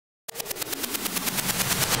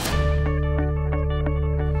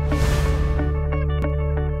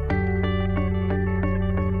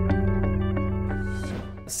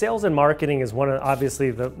Sales and marketing is obviously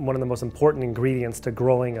one of the most important ingredients to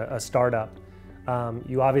growing a startup.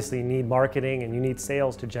 You obviously need marketing and you need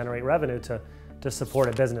sales to generate revenue to support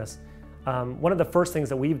a business. One of the first things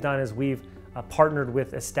that we've done is we've partnered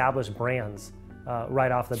with established brands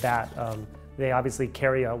right off the bat. They obviously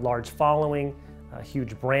carry a large following,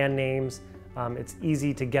 huge brand names. It's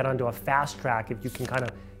easy to get onto a fast track if you can kind of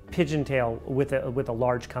pigeontail with a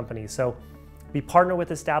large company. So we partner with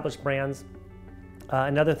established brands.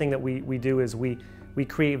 Another thing that we do is we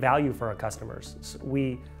create value for our customers. So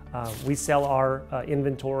we sell our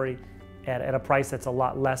inventory at a price that's a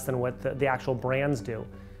lot less than what the actual brands do.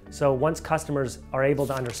 So once customers are able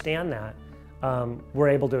to understand that, we're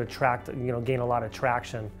able to attract, gain a lot of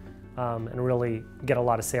traction and really get a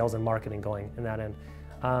lot of sales and marketing going in that end.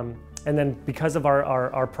 And then because of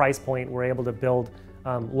our price point, we're able to build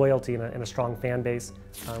loyalty in a strong fan base.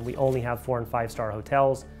 We only have 4- and 5-star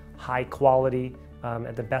hotels, high quality,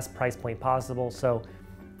 at the best price point possible. So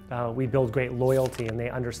we build great loyalty and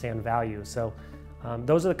they understand value. So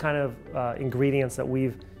those are the kind of ingredients that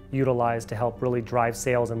we've utilized to help really drive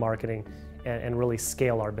sales and marketing and really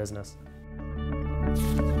scale our business.